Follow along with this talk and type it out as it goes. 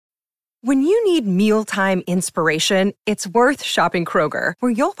When you need mealtime inspiration, it's worth shopping Kroger,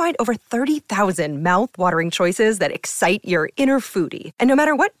 where you'll find over 30,000 mouth-watering choices that excite your inner foodie. And no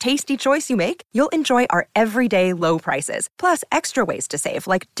matter what tasty choice you make, you'll enjoy our everyday low prices, plus extra ways to save,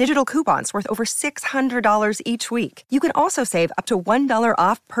 like digital coupons worth over $600 each week. You can also save up to $1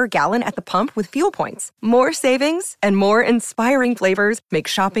 off per gallon at the pump with fuel points. More savings and more inspiring flavors make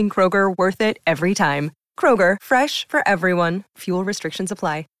shopping Kroger worth it every time. Kroger, fresh for everyone. Fuel restrictions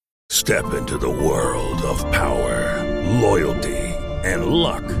apply. Step into the world of power, loyalty, and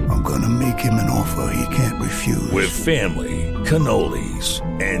luck. I'm gonna make him an offer he can't refuse. With family, cannolis,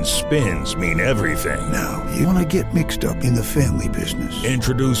 and spins mean everything. Now, you wanna get mixed up in the family business.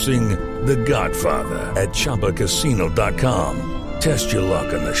 Introducing The Godfather at ChumbaCasino.com. Test your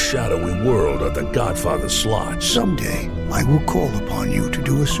luck in the shadowy world of The Godfather slot. Someday, I will call upon you to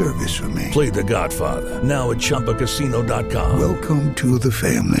do a service for me. Play The Godfather, now at ChumbaCasino.com. Welcome to the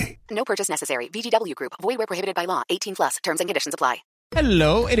family. No purchase necessary. VGW Group. Void where prohibited by law. 18 plus. Terms and conditions apply.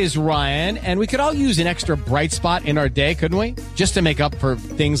 Hello, it is Ryan, and we could all use an extra bright spot in our day, couldn't we? Just to make up for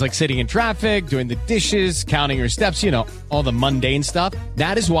things like sitting in traffic, doing the dishes, counting your steps, you know, all the mundane stuff.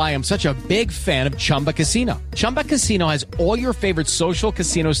 That is why I'm such a big fan of Chumba Casino. Chumba Casino has all your favorite social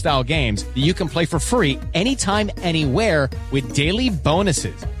casino-style games that you can play for free anytime, anywhere with daily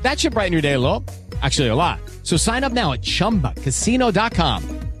bonuses. That should brighten your day a little. Actually, a lot. So sign up now at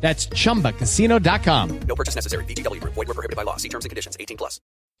ChumbaCasino.com. That's ChumbaCasino.com. No purchase necessary. VGW Group. Void where prohibited by law. See terms and conditions. 18 plus.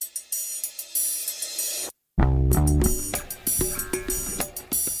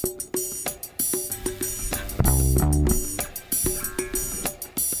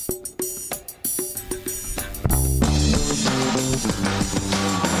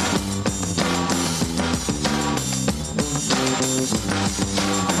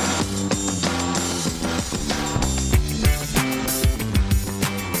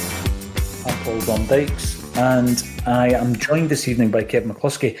 Dykes, and I am joined this evening by Kev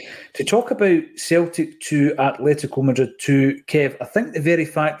McCluskey to talk about Celtic 2, Atlético Madrid 2. Kev, I think the very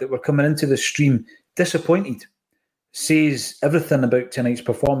fact that we're coming into the stream disappointed says everything about tonight's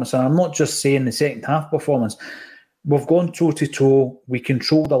performance, and I'm not just saying the second half performance. We've gone toe-to-toe, we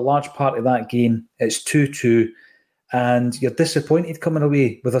controlled a large part of that game, it's 2-2, and you're disappointed coming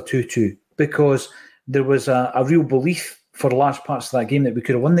away with a 2-2 because there was a real belief for large parts of that game that we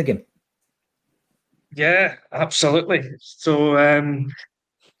could have won the game. Yeah, absolutely. So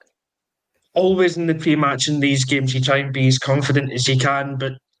always in the pre-match in these games, you try and be as confident as you can,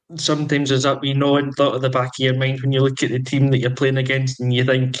 but sometimes there's that we know in thought of the back of your mind when you look at the team that you're playing against and you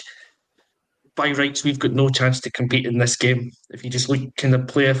think, by rights, we've got no chance to compete in this game. If you just look kind of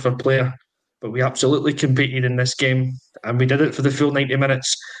player for player, but we absolutely competed in this game, and we did it for the full 90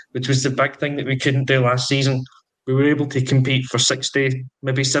 minutes, which was the big thing that we couldn't do last season. We were able to compete for 60,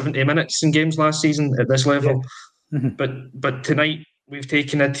 maybe 70 minutes in games last season at this level. Yeah. Mm-hmm. But tonight, we've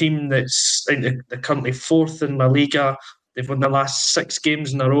taken a team that's currently fourth in La Liga. They've won the last 6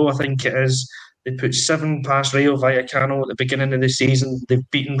 games in a row, I think it is. They put 7 past Rayo Vallecano at the beginning of the season. They've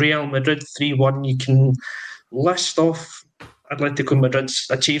beaten Real Madrid 3-1. You can list off Atlético Madrid's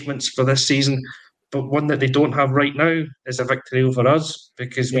achievements for this season, but one that they don't have right now is a victory over us,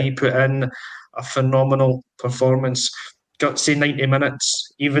 because we put in a phenomenal performance. Got to say 90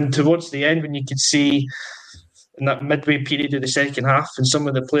 minutes, even towards the end when you could see in that midway period of the second half and some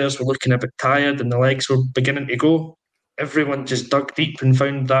of the players were looking a bit tired and the legs were beginning to go, everyone just dug deep and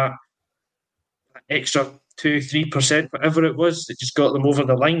found that extra 2-3%, whatever it was, that just got them over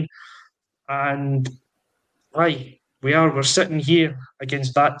the line. And we're sitting here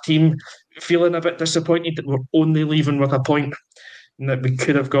against that team feeling a bit disappointed that we're only leaving with a point, and that we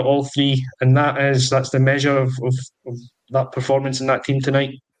could have got all 3, and that's the measure of that performance in that team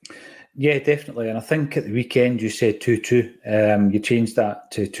tonight. Yeah, definitely. And I think at the weekend you said 2-2. You changed that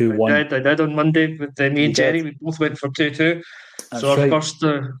to 2-1. I did on Monday with me and Jerry. We both went for 2-2. So our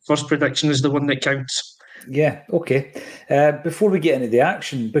first prediction is the one that counts. Yeah, okay. Before we get into the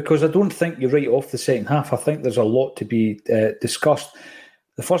action, because I don't think you write off the second half, I think there's a lot to be discussed.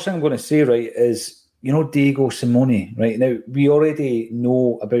 The first thing I'm going to say, right, is, you know, Diego Simeone, right? Now, we already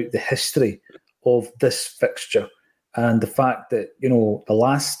know about the history of this fixture and the fact that, you know, the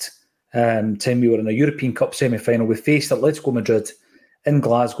last time we were in a European Cup semi-final, we faced Atlético Madrid in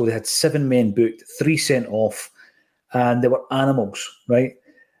Glasgow. They had 7 men booked, 3 sent off, and they were animals, right?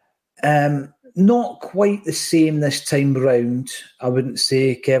 Not quite the same this time round, I wouldn't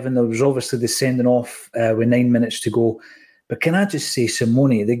say, Kevin. There was obviously the sending off with 9 minutes to go. But can I just say,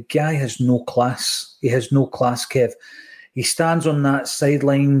 Simeone, the guy has no class. He has no class, Kev. he stands on that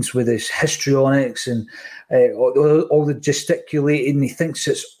sidelines with his histrionics and all the gesticulating. He thinks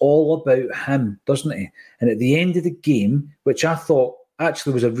it's all about him, doesn't he? And at the end of the game, which I thought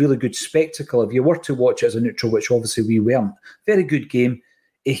actually was a really good spectacle, if you were to watch it as a neutral, which obviously we weren't, very good game.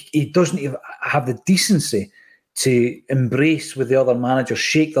 He doesn't even have the decency to embrace with the other manager,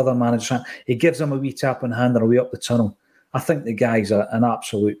 shake the other manager's hand. He gives him a wee tap on the hand on the way up the tunnel. I think the guy's an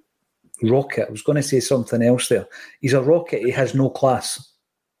absolute rocket. I was going to say something else there. He's a rocket. He has no class.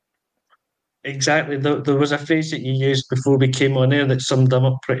 Exactly. There was a phrase that you used before we came on air that summed him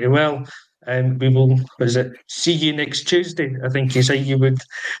up pretty well. We will, see you next Tuesday? I think you said you would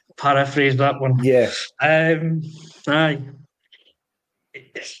paraphrase that one. Yeah. Aye.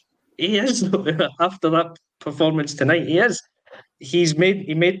 He is, after that performance tonight, he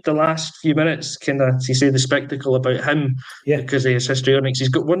made the last few minutes kind of, to say, the spectacle about him because of his histrionics. He's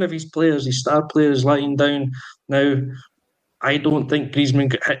got one of his players, his star players, lying down. Now, I don't think Griezmann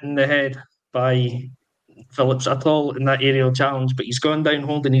got hit in the head by Phillips at all in that aerial challenge, but he's gone down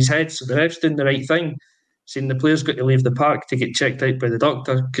holding his head, so the ref's doing the right thing, saying the player's got to leave the park to get checked out by the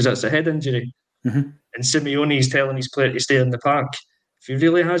doctor because that's a head injury. Mm-hmm. And Simeone is telling his player to stay in the park. If he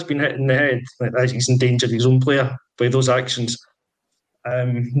really has been hit in the head, like that, he's endangered his own player by those actions.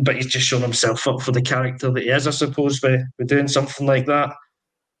 But he's just shown himself up for the character that he is, I suppose, by doing something like that.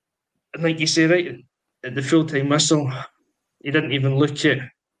 And like you say, right, at the full-time whistle, he didn't even look at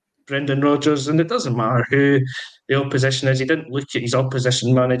Brendan Rodgers, and it doesn't matter who the opposition is. He didn't look at his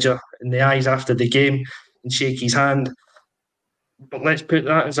opposition manager in the eyes after the game and shake his hand. But let's put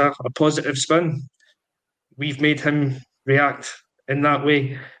that as a positive spin. We've made him react in that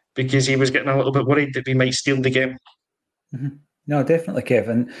way because he was getting a little bit worried that we might steal the game. Mm-hmm. No, definitely,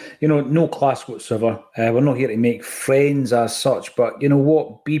 Kevin. No class whatsoever. We're not here to make friends as such, but you know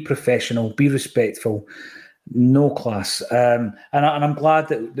what? Be professional, be respectful. No class. And I'm glad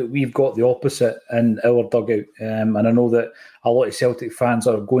that we've got the opposite in our dugout. And I know that a lot of Celtic fans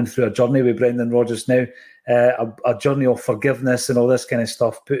are going through a journey with Brendan Rodgers now, a journey of forgiveness and all this kind of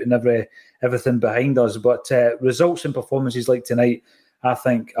stuff, putting everything behind us. But results and performances like tonight, I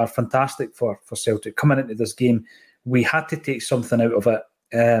think, are fantastic for Celtic. Coming into this game, we had to take something out of it.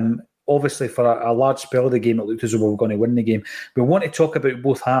 Obviously, for a large spell of the game, it looked as though we were going to win the game. We want to talk about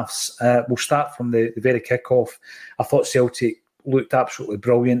both halves. We'll start from the very kick-off. I thought Celtic looked absolutely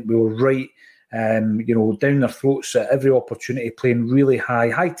brilliant. We were right, down their throats at every opportunity, playing really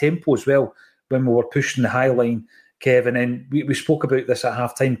high tempo as well when we were pushing the high line, Kevin. And we spoke about this at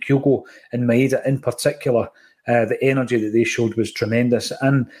half-time. Kyogo and Maeda in particular, the energy that they showed was tremendous.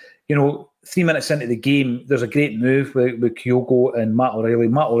 And, 3 minutes into the game, there's a great move with Kyogo and Matt O'Reilly.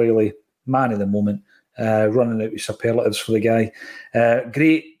 Matt O'Reilly, man of the moment, running out with superlatives for the guy.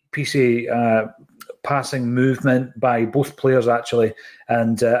 Great piece of passing movement by both players, actually,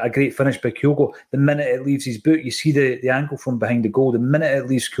 and a great finish by Kyogo. The minute it leaves his boot, you see the angle from behind the goal. The minute it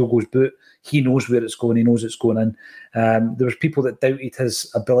leaves Kyogo's boot, he knows where it's going. He knows it's going in. There was people that doubted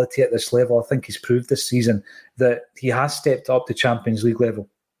his ability at this level. I think he's proved this season that he has stepped up to Champions League level.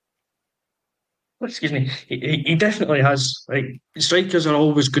 Excuse me, he definitely has. Like, strikers are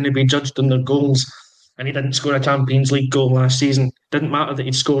always going to be judged on their goals, and he didn't score a Champions League goal last season. Didn't matter that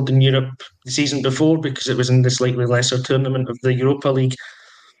he'd scored in Europe the season before because it was in the slightly lesser tournament of the Europa League.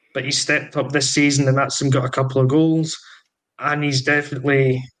 But he stepped up this season, and that's him got a couple of goals, and he's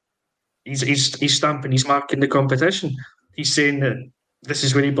definitely he's stamping his mark in the competition. He's saying that this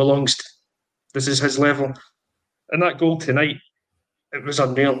is where he belongs. This is his level, and that goal tonight. It was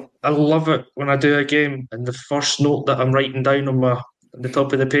unreal. I love it when I do a game and the first note that I'm writing down on the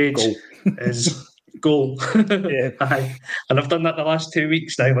top of the page is goal. Yeah. And I've done that the last 2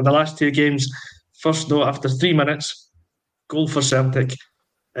 weeks now. In the last two games, first note after 3 minutes, goal for Celtic.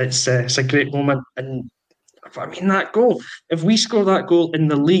 It's a great moment. And I mean, that goal, if we score that goal in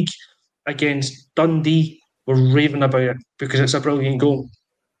the league against Dundee, we're raving about it because it's a brilliant goal.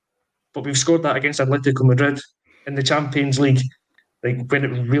 But we've scored that against Atlético Madrid in the Champions League. Like, when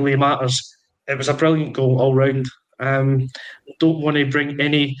it really matters. It was a brilliant goal all round. Don't want to bring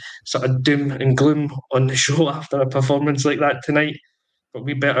any sort of doom and gloom on the show after a performance like that tonight, but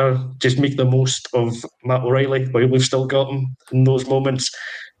we better just make the most of Matt O'Reilly while we've still got him in those moments,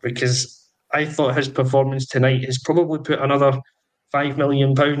 because I thought his performance tonight has probably put another £5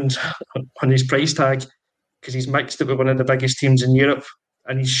 million on his price tag, because he's mixed it with one of the biggest teams in Europe,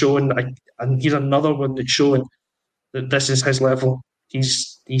 and he's shown, and he's another one that's showing that this is his level.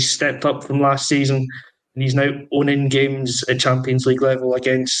 He's stepped up from last season, and he's now owning games at Champions League level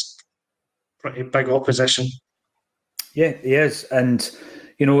against pretty big opposition. Yeah, he is. And,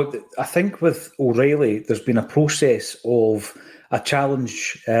 I think with O'Reilly, there's been a process of a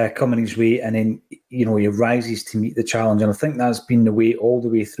challenge coming his way, and then, he rises to meet the challenge. And I think that's been the way all the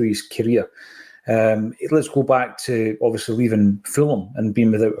way through his career. Let's go back to obviously leaving Fulham and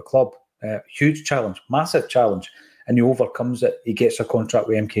being without a club. Huge challenge, massive challenge. And he overcomes it. He gets a contract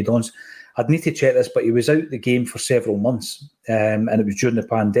with MK Dons. I'd need to check this, but he was out the game for several months, and it was during the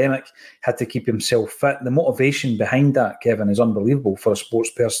pandemic. Had to keep himself fit. The motivation behind that, Kevin, is unbelievable for a sports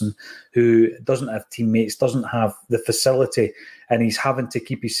person who doesn't have teammates, doesn't have the facility, and he's having to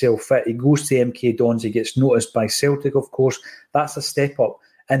keep himself fit. He goes to MK Dons. He gets noticed by Celtic, of course. That's a step up.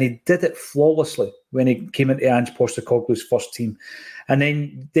 And he did it flawlessly when he came into Ange Postecoglou's first team. And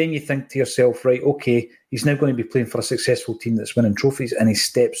then you think to yourself, right, okay, he's now going to be playing for a successful team that's winning trophies, and he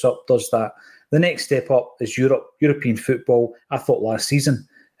steps up, does that. The next step up is European football. I thought last season,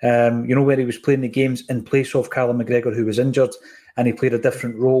 where he was playing the games in place of Callum McGregor, who was injured, and he played a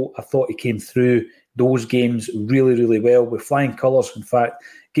different role. I thought he came through those games really, really well with flying colours. In fact,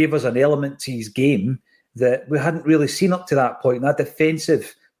 gave us an element to his game that we hadn't really seen up to that point, that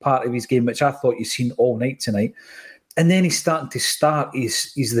defensive part of his game, which I thought you'd seen all night tonight. And then he's starting to start.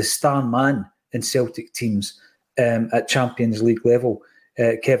 He's the star man in Celtic teams at Champions League level,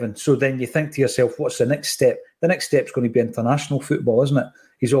 Kevin. So then you think to yourself, what's the next step? The next step's going to be international football, isn't it?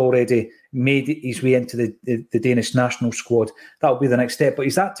 He's already made his way into the Danish national squad. That'll be the next step. But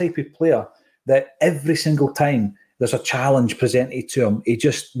he's that type of player that every single time there's a challenge presented to him, he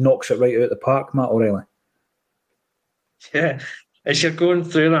just knocks it right out of the park, Matt O'Reilly. Yeah. As you're going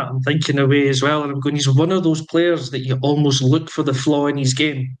through that, I'm thinking away as well, and I'm going, he's one of those players that you almost look for the flaw in his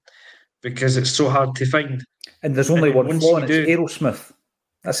game because it's so hard to find. And there's only one flaw, and it's Aerosmith.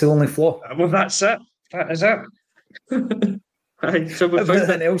 That's the only flaw. Well, that's it. That is it. So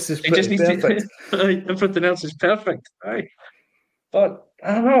everything else is perfect. Everything else is perfect. Right. But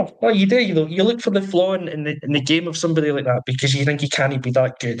I don't know. What you do, you look for the flaw in the game of somebody like that because you think he can't be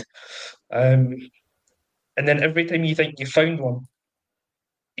that good. And then every time you think you found one,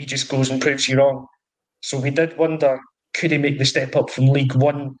 he just goes and proves you wrong. So we did wonder, could he make the step up from League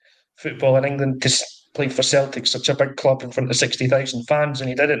One football in England to play for Celtic, such a big club in front of 60,000 fans, and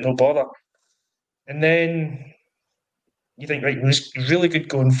he did it, no bother. And then you think, right, he's really good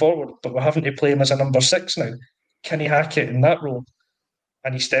going forward, but we're having to play him as a number 6 now. Can he hack it in that role?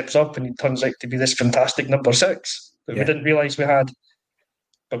 And he steps up and he turns out to be this fantastic number 6 that we didn't realise we had.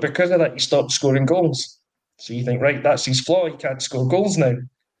 But because of that, he stopped scoring goals. So you think, right, that's his flaw. He can't score goals now.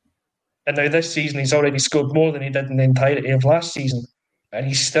 And now this season, he's already scored more than he did in the entirety of last season. And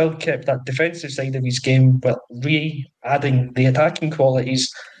he's still kept that defensive side of his game, but re-adding the attacking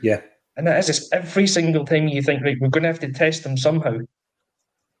qualities. Yeah. And that is just every single time you think, right, we're going to have to test him somehow.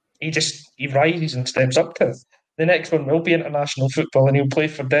 He rises and steps up to it. The next one will be international football, and he'll play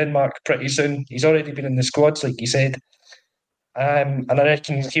for Denmark pretty soon. He's already been in the squads, like you said. And I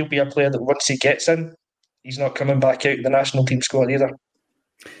reckon he'll be a player that once he gets in, he's not coming back out of the national team squad either.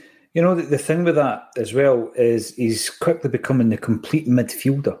 The thing with that as well is he's quickly becoming the complete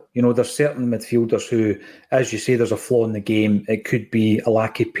midfielder. There's certain midfielders who, as you say, there's a flaw in the game. It could be a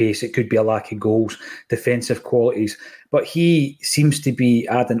lack of pace. It could be a lack of goals, defensive qualities. But he seems to be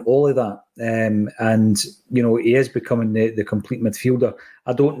adding all of that. And he is becoming the complete midfielder.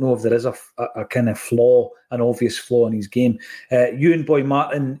 I don't know if there is a kind of flaw, an obvious flaw in his game. Ewan Boy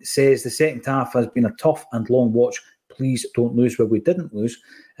Martin says the second half has been a tough and long watch. Please don't lose where we didn't lose.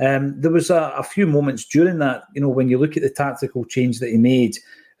 There was a few moments during that, when you look at the tactical change that he made,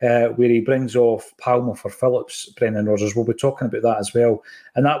 where he brings off Palmer for Phillips, Brendan Rodgers. We'll be talking about that as well.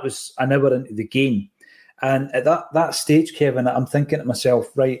 And that was an hour into the game. And at that stage, Kevin, I'm thinking to myself,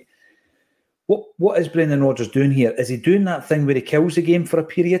 right, what is Brendan Rodgers doing here? Is he doing that thing where he kills the game for a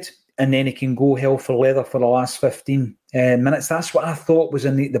period and then he can go hell for leather for the last 15 minutes? That's what I thought was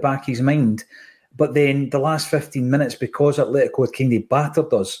in the back of his mind. But then the last 15 minutes, because Atlético had kind of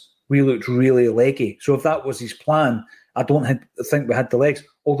battered us, we looked really leggy. So if that was his plan, I don't think we had the legs,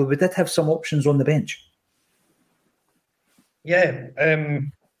 although we did have some options on the bench. Yeah,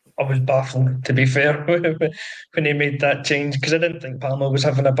 I was baffled, to be fair, when he made that change, because I didn't think Palmer was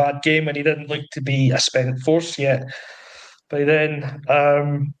having a bad game and he didn't look to be a spent force yet. By then,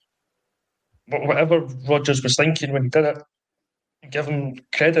 but whatever Rodgers was thinking when he did it, give him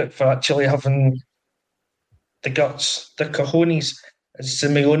credit for actually having the guts, the cojones, as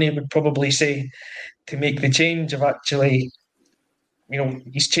Simeone would probably say, to make the change of actually,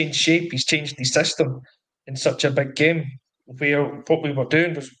 he's changed shape, he's changed the system in such a big game where what we were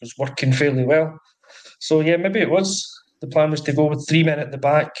doing was working fairly well. So yeah, maybe the plan was to go with 3 men at the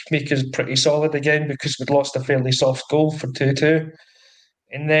back, make us pretty solid again because we'd lost a fairly soft goal for 2-2.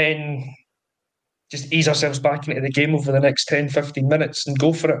 and then just ease ourselves back into the game over the next 10, 15 minutes and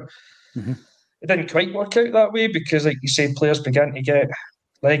go for it. Mm-hmm. It didn't quite work out that way because, like you said, players began to get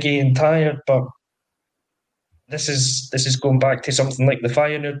leggy and tired, but this is going back to something like the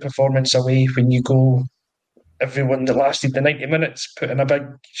Feyenoord performance away, when you go, everyone that lasted the 90 minutes put in a big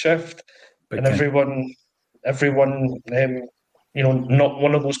shift, and everyone, not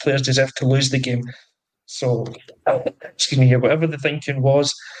one of those players deserved to lose the game. So, whatever the thinking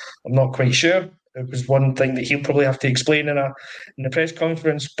was, I'm not quite sure. It was one thing that he'll probably have to explain in the press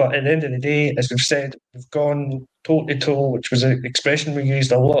conference. But at the end of the day, as we've said, we've gone toe to toe, which was an expression we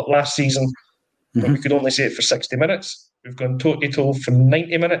used a lot last season, but we could only say it for 60 minutes. We've gone toe to toe for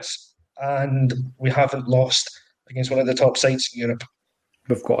 90 minutes, and we haven't lost against one of the top sides in Europe.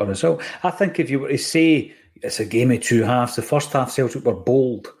 We've got a result. I think if you were to say it's a game of two halves, the first half Celtic were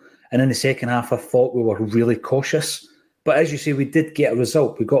bold, and in the second half I thought we were really cautious. But as you say, we did get a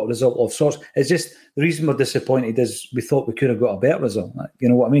result. We got a result of sorts. It's just the reason we're disappointed is we thought we could have got a better result. You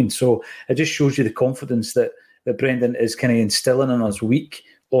know what I mean? So it just shows you the confidence that Brendan is kind of instilling in us week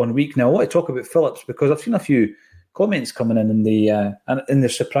on week. Now, I want to talk about Phillips because I've seen a few comments coming in and they're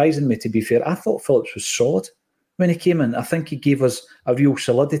surprising me, to be fair. I thought Phillips was solid when he came in. I think he gave us a real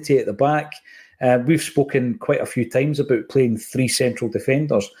solidity at the back. We've spoken quite a few times about playing three central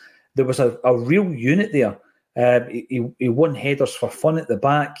defenders. There was a real unit there. He won headers for fun at the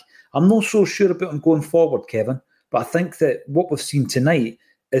back. I'm not so sure about him going forward, Kevin, but I think that what we've seen tonight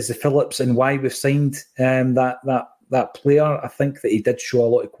is the Phillips and why we've signed that player. I think that he did show a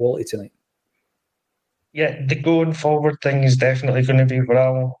lot of quality tonight. Yeah, the going forward thing is definitely going to be where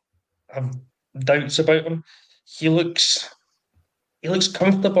I'll have doubts about him. He looks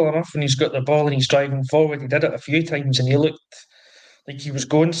comfortable enough when he's got the ball and he's driving forward. He did it a few times and he looked like he was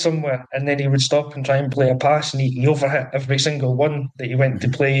going somewhere, and then he would stop and try and play a pass, and he overhit every single one that he went to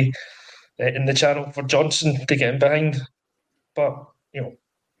play in the channel for Johnson to get him behind. But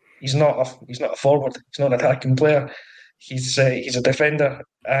he's not a forward. He's not an attacking player. He's a defender,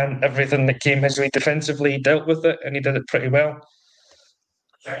 and everything that came his way defensively, he dealt with it, and he did it pretty well.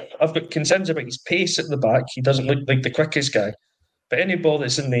 I've got concerns about his pace at the back. He doesn't look like the quickest guy, but any ball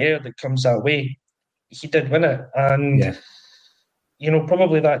that's in the air that comes that way, he did win it, and.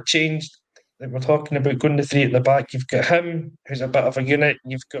 Probably that changed. That we're talking about going to three at the back. You've got him, who's a bit of a unit.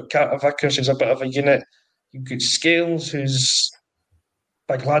 You've got Carter Vickers, who's a bit of a unit. You've got Scales, who's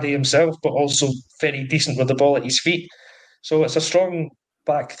a big laddie himself, but also very decent with the ball at his feet. So it's a strong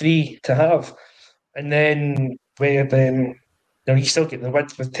back three to have. And then you still get the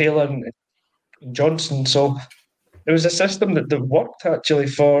width with Taylor and Johnson. So it was a system that worked actually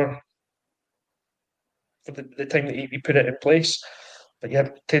for the time that he put it in place. But yeah,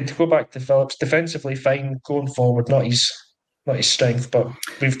 to go back to Phillips, defensively fine, going forward, not his strength, but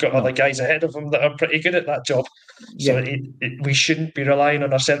we've got other guys ahead of him that are pretty good at that job. So we shouldn't be relying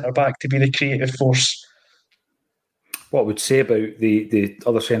on our centre-back to be the creative force. What I would say about the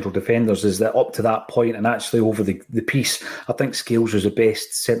other central defenders is that up to that point, and actually over the piece, I think Scales was the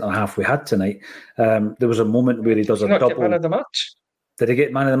best centre-half we had tonight. There was a moment where he does a double. Get man of the match? Did he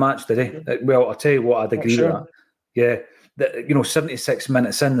get man of the match, did he? Well, I'll tell you what, I'd agree with that. Yeah. 76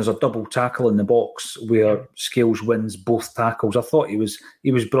 minutes in, there's a double tackle in the box where Scales wins both tackles. I thought he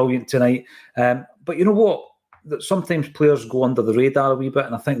was brilliant tonight. But you know what? That sometimes players go under the radar a wee bit,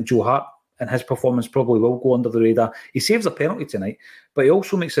 and I think Joe Hart and his performance probably will go under the radar. He saves a penalty tonight, but he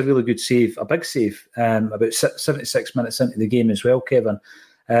also makes a really good save, a big save, about 76 minutes into the game as well, Kevin.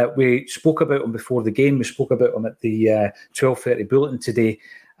 We spoke about him before the game. We spoke about him at the 12:30 bulletin today.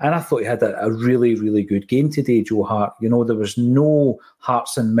 And I thought he had a really, really good game today, Joe Hart. There was no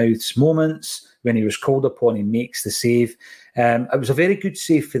hearts and mouths moments. When he was called upon, he makes the save. It was a very good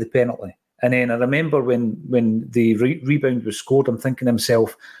save for the penalty. And then I remember when the rebound was scored, I'm thinking to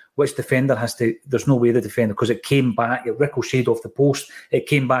myself, which defender there's no way the defender, because it came back, it ricocheted off the post, it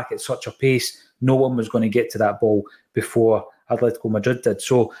came back at such a pace, no one was going to get to that ball before Atlético Madrid did.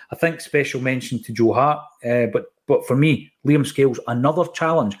 So I think special mention to Joe Hart, but for me, Liam Scales, another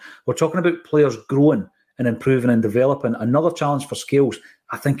challenge. We're talking about players growing and improving and developing. Another challenge for Scales.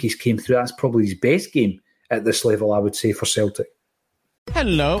 I think he's came through. That's probably his best game at this level, I would say, for Celtic.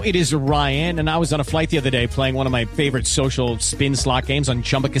 Hello, it is Ryan, and I was on a flight the other day playing one of my favorite social spin slot games on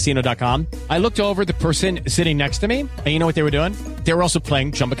ChumbaCasino.com. I looked over at the person sitting next to me, and you know what they were doing? They were also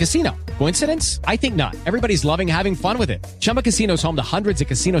playing Chumba Casino. Coincidence? I think not. Everybody's loving having fun with it. Chumba Casino is home to hundreds of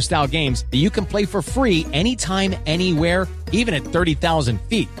casino-style games that you can play for free anytime, anywhere, even at 30,000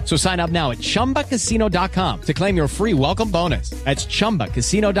 feet. So sign up now at ChumbaCasino.com to claim your free welcome bonus. That's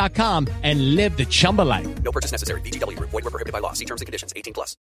ChumbaCasino.com and live the Chumba life. No purchase necessary. VGW. Void where prohibited by law. See terms and conditions. 18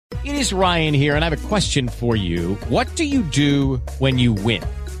 plus. It is Ryan here, and I have a question for you. What do you do when you win?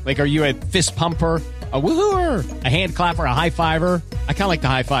 Like, are you a fist pumper, a woohooer, a hand clapper, a high fiver? I kind of like the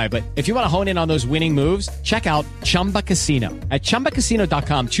high five, but if you want to hone in on those winning moves, check out Chumba Casino. At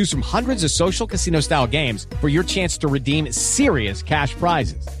ChumbaCasino.com, choose from hundreds of social casino-style games for your chance to redeem serious cash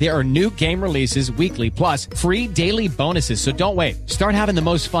prizes. There are new game releases weekly, plus free daily bonuses, so don't wait. Start having the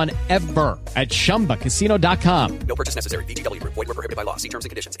most fun ever at ChumbaCasino.com. No purchase necessary. VGW Group. Void where prohibited by law. See terms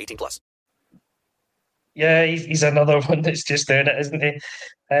and conditions. 18 plus. Yeah, he's another one that's just doing it, isn't he?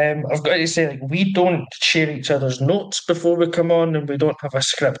 I've got to say, like, we don't share each other's notes before we come on, and we don't have a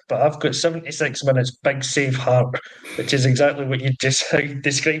script. But I've got 76 minutes, big save heart, which is exactly what you just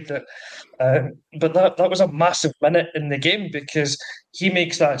described it. But that was a massive minute in the game because he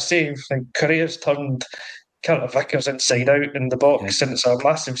makes that save. Like, Correa's turned Carter Vickers inside out in the box, and it's a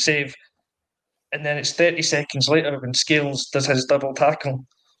massive save. And then it's 30 seconds later when Scales does his double tackle.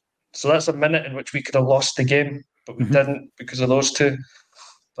 So that's a minute in which we could have lost the game, but we didn't because of those two.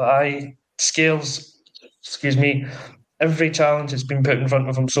 But Scales, every challenge that's been put in front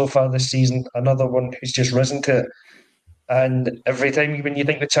of him so far this season, another one who's just risen to it. And every time when you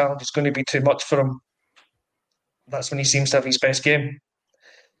think the challenge is going to be too much for him, that's when he seems to have his best game.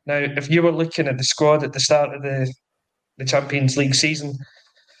 Now, if you were looking at the squad at the start of the Champions League season,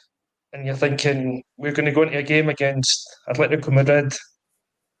 and you're thinking, we're going to go into a game against Atlético Madrid,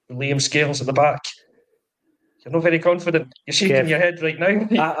 Liam Scales at the back, you're not very confident. You're shaking your head right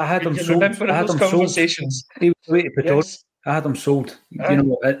now. I had him sold. I had him conversations. Sold. I had him sold. You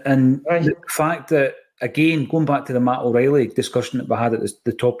know, and the fact that, again, going back to the Matt O'Reilly discussion that we had at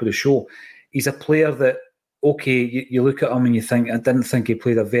the top of the show, he's a player that, okay, you look at him and you think, I didn't think he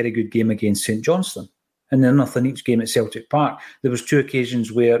played a very good game against St Johnstone. And then nothing each game at Celtic Park. There was 2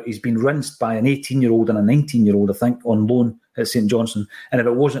 occasions where he's been rinsed by an 18-year-old and a 19-year-old, I think, on loan at St Johnstone. And if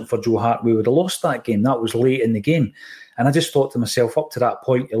it wasn't for Joe Hart, we would have lost that game. That was late in the game. And I just thought to myself, up to that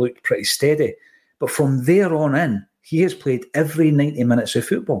point, he looked pretty steady. But from there on in, he has played every 90 minutes of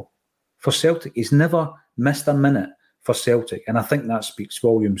football for Celtic. He's never missed a minute for Celtic. And I think that speaks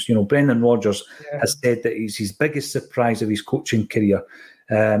volumes. You know, Brendan Rodgers has said that he's his biggest surprise of his coaching career.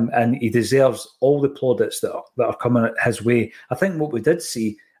 And he deserves all the plaudits that are coming his way. I think what we did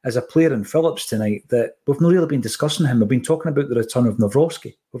see as a player in Phillips tonight, that we've not really been discussing him. We've been talking about the return of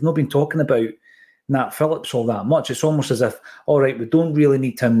Nawrocki. We've not been talking about Nat Phillips all that much. It's almost as if, all right, we don't really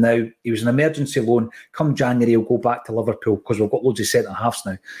need him now. He was an emergency loan. Come January, he'll go back to Liverpool because we've got loads of centre-halves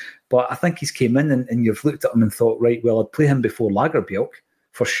now. But I think he's came in and you've looked at him and thought, right, well, I'd play him before Lagerbielke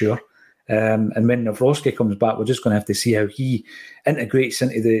for sure. And when Nawrocki comes back, we're just going to have to see how he integrates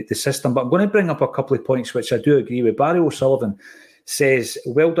into the system. But I'm going to bring up a couple of points which I do agree with. Barry O'Sullivan says,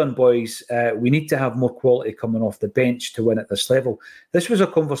 well done, boys. We need to have more quality coming off the bench to win at this level. This was a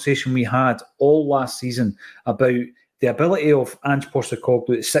conversation we had all last season about the ability of Ange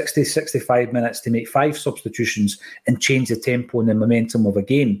Postecoglou at 60, 65 minutes to make 5 substitutions and change the tempo and the momentum of a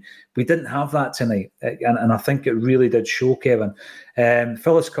game. We didn't have that tonight, and I think it really did show, Kevin.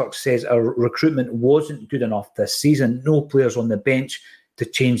 Phyllis Kirk says our recruitment wasn't good enough this season. No players on the bench to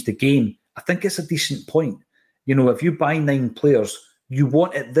change the game. I think it's a decent point. You know, if you buy 9 players, you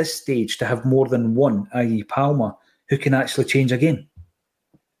want at this stage to have more than one, i.e. Palmer, who can actually change a game.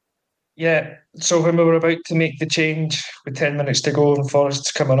 Yeah, so when we were about to make the change with 10 minutes to go and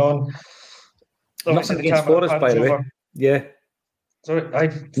Forrest's coming on, nothing against Forrest, by the way. Yeah. So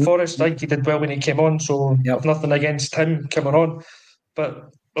Forrest, I think he did well when he came on, so I've nothing against him coming on. But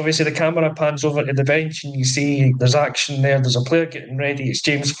obviously the camera pans over to the bench and you see there's action there, there's a player getting ready, it's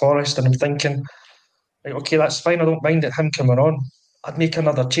James Forrest, and I'm thinking, like, okay, that's fine, I don't mind it, him coming on. I'd make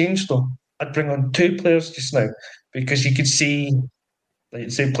another change though. I'd bring on 2 players just now because you could see, like,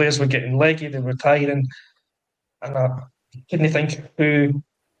 say, players were getting leggy, they were tiring, and I couldn't think who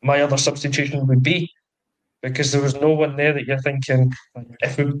my other substitution would be because there was no one there that you're thinking,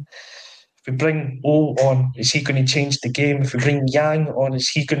 if we bring O on, is he going to change the game? If we bring Yang on, is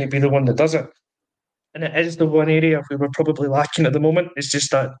he going to be the one that does it? And it is the one area we were probably lacking at the moment. It's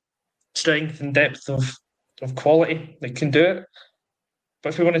just that strength and depth of quality that can do it. But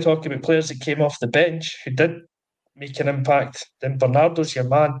if we want to talk about players that came off the bench who did make an impact, then Bernardo's your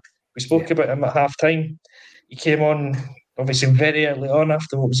man. We spoke about him at half-time. He came on, obviously, very early on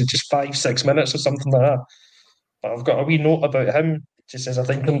after, what was it, just 5-6 minutes or something like that. But I've got a wee note about him. It just says, I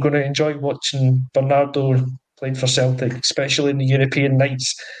think I'm going to enjoy watching Bernardo playing for Celtic, especially in the European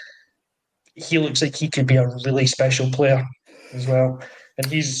nights. He looks like he could be a really special player as well.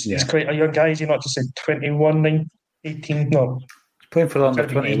 And he's quite a young guy. He's not just like 21, 18, no. Playing for the under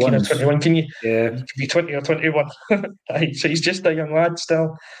 18 or 21s. 21. Can you? Yeah. You could be 20 or 21. Right, so he's just a young lad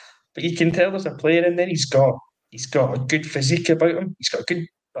still. But you can tell there's a player in there. He's got a good physique about him. He's got a good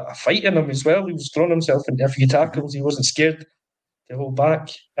bit of fight in him as well. He was throwing himself into a few tackles. He wasn't scared to hold back.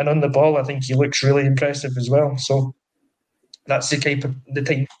 And on the ball, I think he looks really impressive as well. So that's the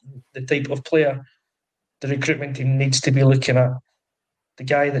type of player the recruitment team needs to be looking at. The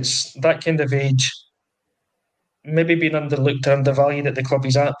guy that's that kind of age, maybe being underlooked or undervalued at the club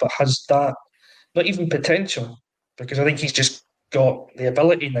he's at, but has that, not even potential, because I think he's just got the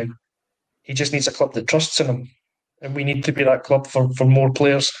ability now. He just needs a club that trusts in him. And we need to be that club for more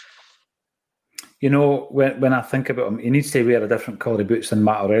players. You know, when I think about him, he needs to wear a different colour of boots than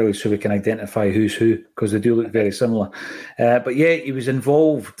Matt O'Reilly so we can identify who's who, because they do look very similar. But yeah, he was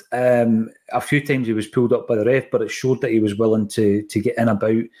involved a few times. He was pulled up by the ref, but it showed that he was willing to get in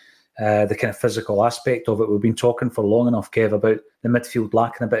about the kind of physical aspect of it. We've been talking for long enough, Kev, about the midfield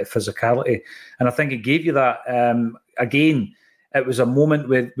lacking a bit of physicality. And I think it gave you that. Again, it was a moment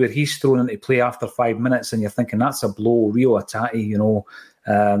where he's thrown into play after 5 minutes and you're thinking, that's a blow, Rio Atati, you know.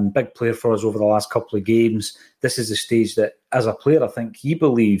 Big player for us over the last couple of games. This is the stage that, as a player, I think he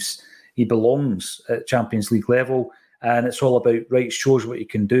believes he belongs at Champions League level, and it's all about, right, shows what he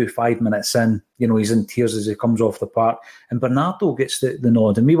can do. 5 minutes in, you know, he's in tears as he comes off the park, and Bernardo gets the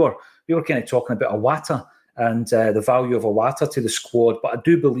nod. And we were kind of talking about Iwata and the value of Iwata to the squad, but I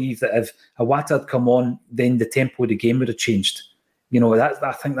do believe that if Iwata had come on, then the tempo of the game would have changed. You know,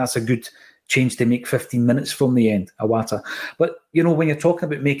 I think that's a good change to make 15 minutes from the end, Iwata. But, you know, when you're talking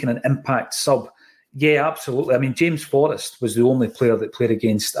about making an impact sub, yeah, absolutely. I mean, James Forrest was the only player that played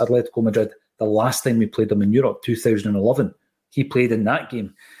against Atletico Madrid the last time we played them in Europe, 2011. He played in that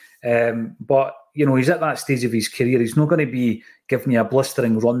game. But, you know, he's at that stage of his career. He's not going to be giving you a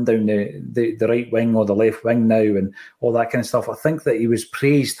blistering run down the right wing or the left wing now and all that kind of stuff. I think that he was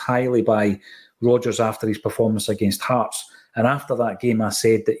praised highly by Rodgers after his performance against Hearts. And after that game, I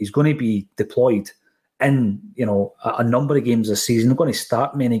said that he's going to be deployed in, you know, a number of games this season. He's not going to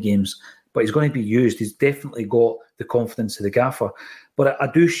start many games, but he's going to be used. He's definitely got the confidence of the gaffer. But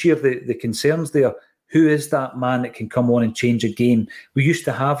I do share the concerns there. Who is that man that can come on and change a game? We used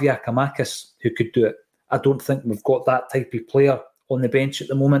to have Giakoumakis who could do it. I don't think we've got that type of player on the bench at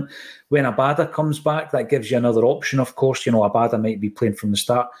the moment. When Abada comes back, that gives you another option, of course. You know, Abada might be playing from the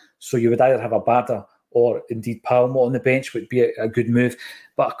start. So you would either have Abada or indeed Palma on the bench would be a good move.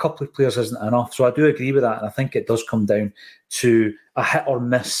 But a couple of players isn't enough. So I do agree with that. And I think it does come down to a hit or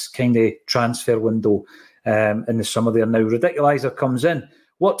miss kind of transfer window in the summer there. Now, Ridiculizer comes in.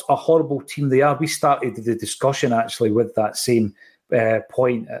 What a horrible team they are. We started the discussion actually with that same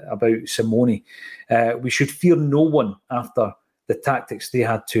point about Simone. We should fear no one after the tactics they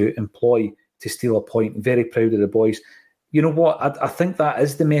had to employ to steal a point. Very proud of the boys. You know what? I think that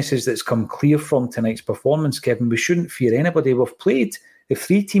is the message that's come clear from tonight's performance, Kevin. We shouldn't fear anybody. We've played the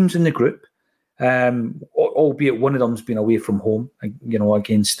three teams in the group, albeit one of them's been away from home, you know,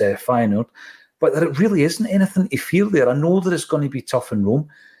 against Feyenoord. But there really isn't anything to fear there. I know that it's going to be tough in Rome,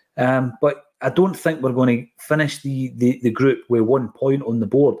 but I don't think we're going to finish the group with 1 point on the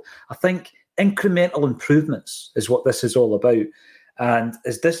board. I think incremental improvements is what this is all about. And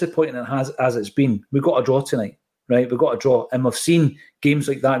as disappointing as it's been, we got a draw tonight. Right, we've got a draw, and we've seen games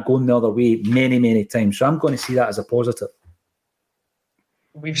like that going the other way many, many times. So I'm going to see that as a positive.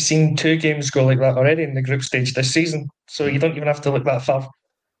 We've seen 2 games go like that already in the group stage this season, so you don't even have to look that far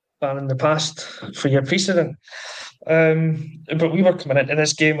in the past for your precedent. But we were coming into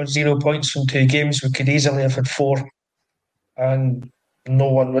this game with 0 points from 2 games. We could easily have had 4, and no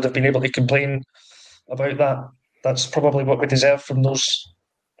one would have been able to complain about that. That's probably what we deserve from the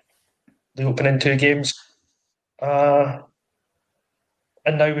opening 2 games. And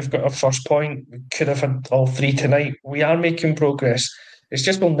now we've got our first point. We could have had all 3 tonight. We are making progress. It's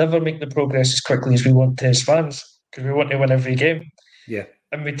just we'll never make the progress as quickly as we want to as fans, because we want to win every game. Yeah.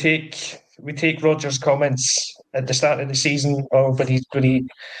 And we take Rodgers' comments at the start of the season, or when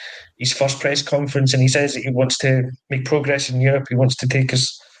his first press conference, and he says that he wants to make progress in Europe. He wants to take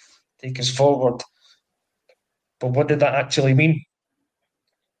us forward. But what did that actually mean?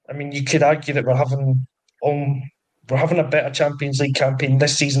 I mean, you could argue that we're having a better Champions League campaign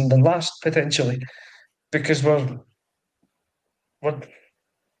this season than last, potentially, because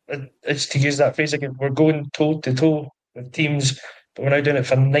it's, to use that phrase again, we're going toe to toe with teams, but we're now doing it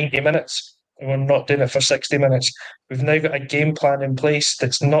for 90 minutes, and we're not doing it for 60 minutes. We've now got a game plan in place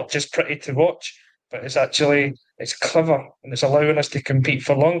that's not just pretty to watch, but it's clever, and it's allowing us to compete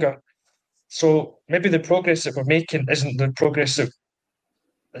for longer. So maybe the progress that we're making isn't the progress that,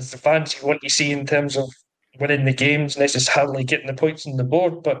 as the fans, you want to see in terms of winning the games, necessarily getting the points on the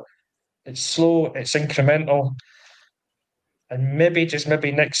board, but it's slow, it's incremental. And just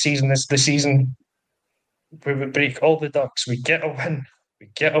maybe next season is the season where we break all the ducks. We get a win. We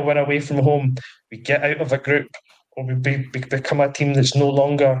get a win away from home. We get out of a group, or we become a team that's no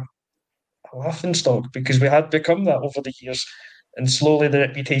longer a laughingstock, because we had become that over the years. And slowly the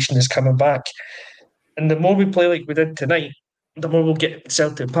reputation is coming back. And the more we play like we did tonight, the more we'll get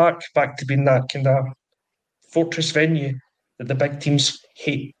Celtic Park back to being that kind of fortress venue that the big teams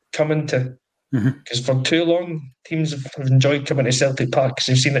hate coming to. Because for too long, teams have enjoyed coming to Celtic Park because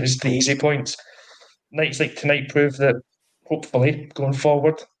they've seen it as the easy points. Nights like tonight prove that, hopefully, going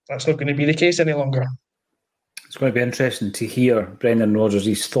forward, that's not going to be the case any longer. It's going to be interesting to hear Brendan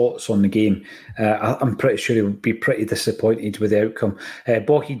Rodgers' thoughts on the game. I'm pretty sure he would be pretty disappointed with the outcome.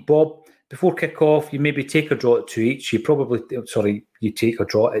 Bob, before kick-off, you maybe take a draw at 2 each. You take a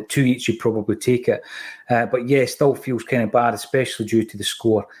draw at 2 each, you probably take it. But yeah, still feels kind of bad, especially due to the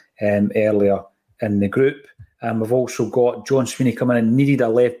score earlier in the group. We've also got John Sweeney coming in, needed a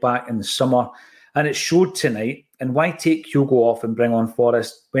left-back in the summer. And it showed tonight. And why take Hugo off and bring on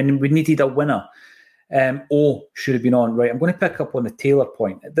Forrest when we needed a winner? Should have been on. Right, I'm going to pick up on the Taylor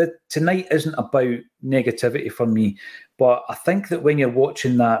point. Tonight isn't about negativity for me, but I think that when you're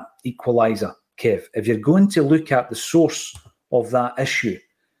watching that equaliser, Kev, if you're going to look at the source of that issue,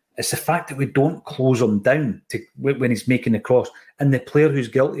 it's the fact that we don't close him down when he's making the cross. And the player who's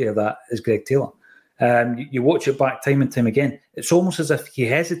guilty of that is Greg Taylor. You watch it back time and time again. It's almost as if he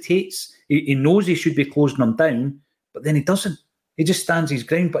hesitates. He knows he should be closing him down, but then he doesn't. He just stands his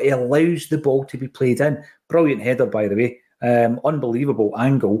ground, but he allows the ball to be played in. Brilliant header, by the way. Unbelievable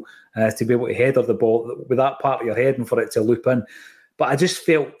angle to be able to header the ball with that part of your head and for it to loop in. But I just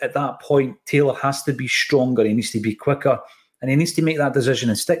felt at that point, Taylor has to be stronger. He needs to be quicker, and he needs to make that decision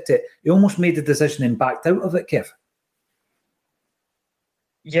and stick to it. He almost made the decision and backed out of it, Kev.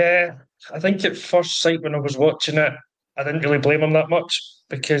 Yeah, I think at first sight when I was watching it, I didn't really blame him that much,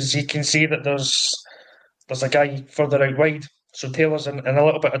 because you can see that there's a guy further out wide. So Taylor's in a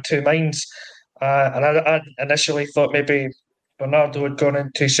little bit of two minds. And I initially thought maybe Bernardo had gone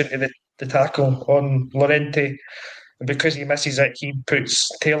in too soon to the tackle on Llorente. And because he misses it, he puts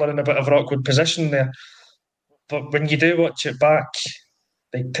Taylor in a bit of an awkward position there. But when you do watch it back,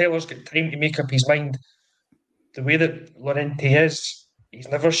 like, Taylor's got time to make up his mind. The way that Llorente is, he's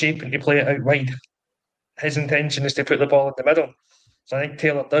never shaping to play it out wide. His intention is to put the ball in the middle. So I think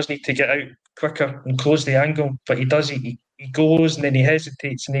Taylor does need to get out quicker and close the angle. But he does, he goes and then he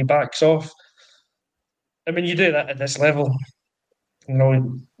hesitates and he backs off. And when you do that at this level,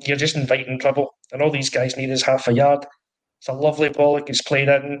 you're just inviting trouble. And all these guys need is half a yard. It's a lovely ball. It gets played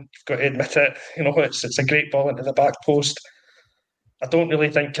in. You've got to admit it. It's a great ball into the back post. I don't really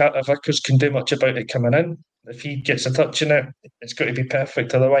think Carter Vickers can do much about it coming in. If he gets a touch in it, it's got to be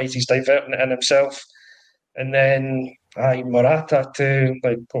perfect. Otherwise, he's diverting it in himself. And then Morata to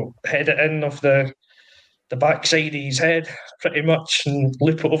head it in off the backside of his head, pretty much, and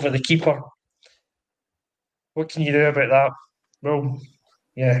loop it over the keeper. What can you do about that? Well,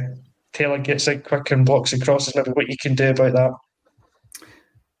 yeah, Taylor gets it quick and blocks across is maybe what you can do about that.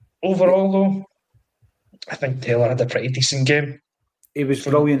 Overall, though, I think Taylor had a pretty decent game. He was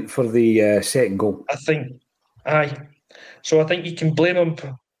brilliant for the second goal. I think, So I think you can blame him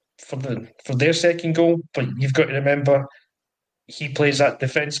for their second goal, but you've got to remember he plays that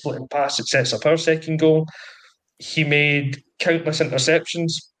defence splitting pass that sets up our second goal. He made countless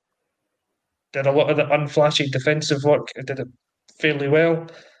interceptions, did a lot of the unflashy defensive work, did it fairly well.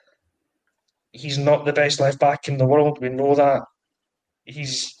 He's not the best left back in the world, we know that. It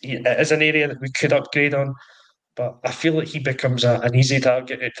is an area that we could upgrade on, but I feel like he becomes an easy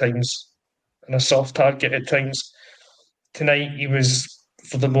target at times and a soft target at times. Tonight he was,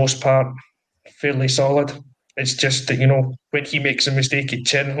 for the most part, fairly solid. It's just that, when he makes a mistake, it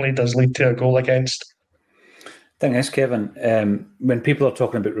generally does lead to a goal against. Thing is, Kevin, when people are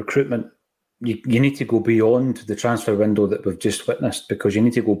talking about recruitment, you need to go beyond the transfer window that we've just witnessed, because you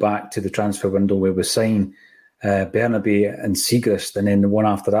need to go back to the transfer window where we signed Bernabe and Siegrist, and then the one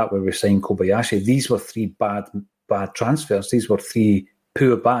after that where we signed Kobayashi. These were three bad transfers. These were three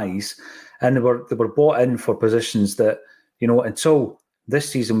poor buys, and they were bought in for positions that, until this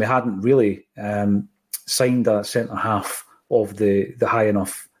season we hadn't really signed a centre half of the high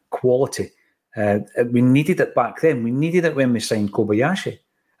enough quality. We needed it back then. We needed it when we signed Kobayashi.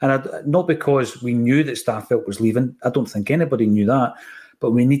 And not because we knew that Starfelt was leaving. I don't think anybody knew that.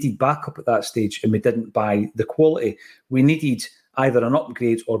 But we needed backup at that stage, and we didn't buy the quality. We needed either an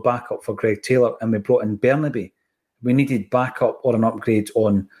upgrade or backup for Greg Taylor, and we brought in Bernabe. We needed backup or an upgrade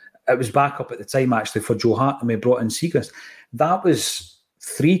on It was back up at the time, actually, for Joe Hart, and we brought in Seagrass. That was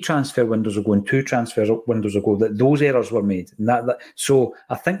 3 transfer windows ago and 2 transfer windows ago that those errors were made. And so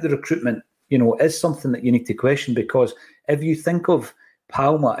I think the recruitment, is something that you need to question, because if you think of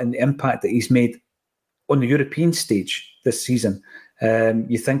Palma and the impact that he's made on the European stage this season,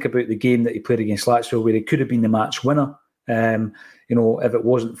 you think about the game that he played against Lazio where he could have been the match winner, if it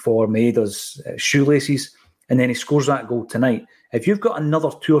wasn't for Maeda's shoelaces, and then he scores that goal tonight. If you've got another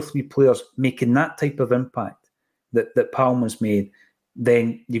 2 or 3 players making that type of impact that Palma's made,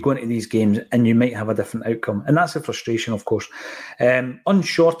 then you go into these games and you might have a different outcome. And that's a frustration, of course. On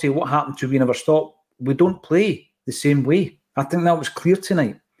Shorty, what happened to We Never Stop? We don't play the same way. I think that was clear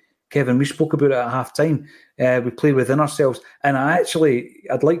tonight. Kevin, we spoke about it at half-time. We play within ourselves. And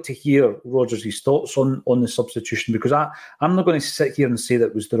I'd like to hear Rodgers' thoughts on the substitution, because I'm not going to sit here and say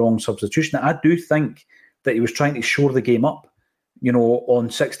that was the wrong substitution. I do think that he was trying to shore the game up, on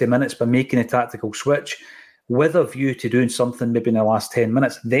 60 minutes by making a tactical switch with a view to doing something maybe in the last 10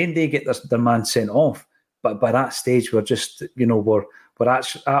 minutes. Then they get their man sent off. But by that stage, we're just, we're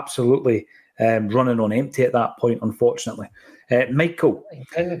absolutely running on empty at that point, unfortunately. Michael?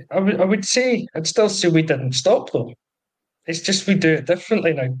 I'd still say we didn't stop, though. It's just we do it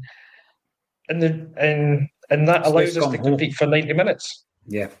differently now. And that allows us to compete for 90 minutes.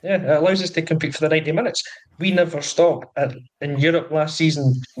 Yeah, it allows us to compete for the 90 minutes. We never stopped. In Europe last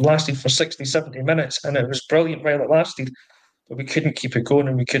season, lasted for 60, 70 minutes, and it was brilliant while it lasted. But we couldn't keep it going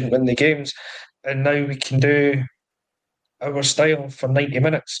and we couldn't win the games. And now we can do our style for 90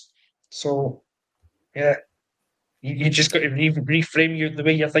 minutes. So, yeah, you just got to reframe the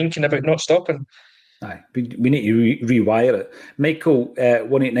way you're thinking about not stopping. Aye, we need to rewire it. Michael,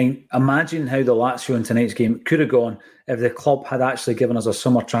 189, imagine how the Lazio in tonight's game could have gone if the club had actually given us a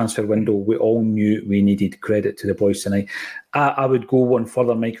summer transfer window. We all knew we needed. Credit to the boys tonight. I would go one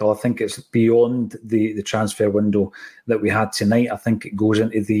further, Michael. I think it's beyond the transfer window that we had tonight. I think it goes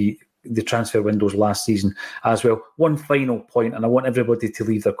into the transfer windows last season as well. One final point, and I want everybody to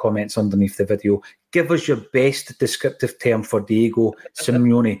leave their comments underneath the video. Give us your best descriptive term for Diego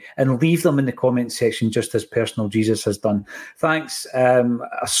Simeone and leave them in the comment section, just as Personal Jesus has done. Thanks.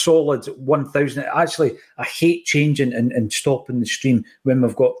 A solid 1,000. Actually, I hate changing and stopping the stream when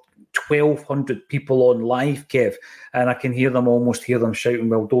we've got 1,200 people on live, Kev, and I can almost hear them shouting,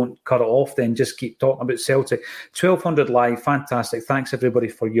 well, don't cut it off then, just keep talking about Celtic. 1,200 live, fantastic. Thanks everybody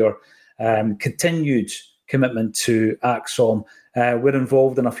for your continued commitment to Acsom. We're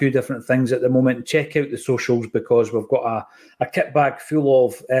involved in a few different things at the moment. Check out the socials, because we've got a kit bag full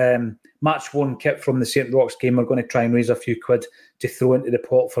of match 1 kit from the St. Roch's game. We're going to try and raise a few quid to throw into the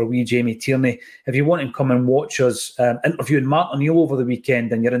pot for wee Jamie Tierney. If you want to come and watch us interviewing Martin O'Neill over the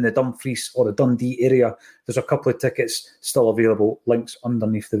weekend and you're in the Dumfries or the Dundee area, there's a couple of tickets still available. Links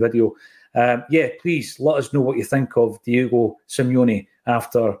underneath the video. Please let us know what you think of Diego Simeone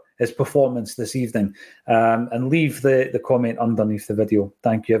after his performance this evening, and leave the comment underneath the video.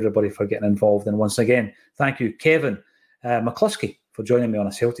 Thank you everybody for getting involved, and once again thank you Kevin McCluskey for joining me on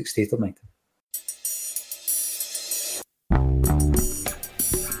a Celtic State of Mind.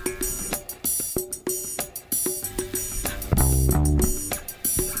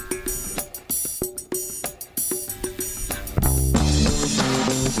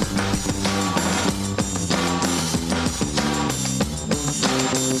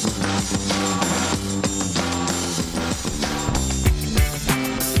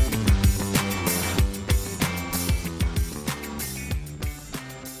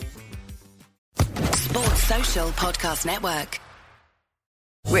 Podcast Network.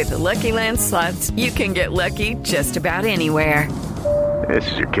 With the Lucky Land Slots, you can get lucky just about anywhere. This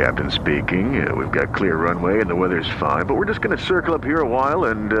is your captain speaking. We've got clear runway and the weather's fine, but we're just going to circle up here a while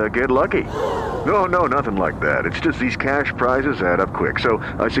and get lucky. No, nothing like that. It's just these cash prizes add up quick. So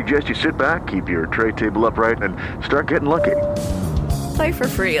I suggest you sit back, keep your tray table upright, and start getting lucky. Play for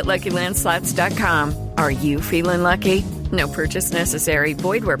free at LuckyLandSlots.com. Are you feeling lucky? No purchase necessary.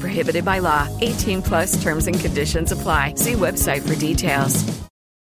 Void where prohibited by law. 18+ terms and conditions apply. See website for details.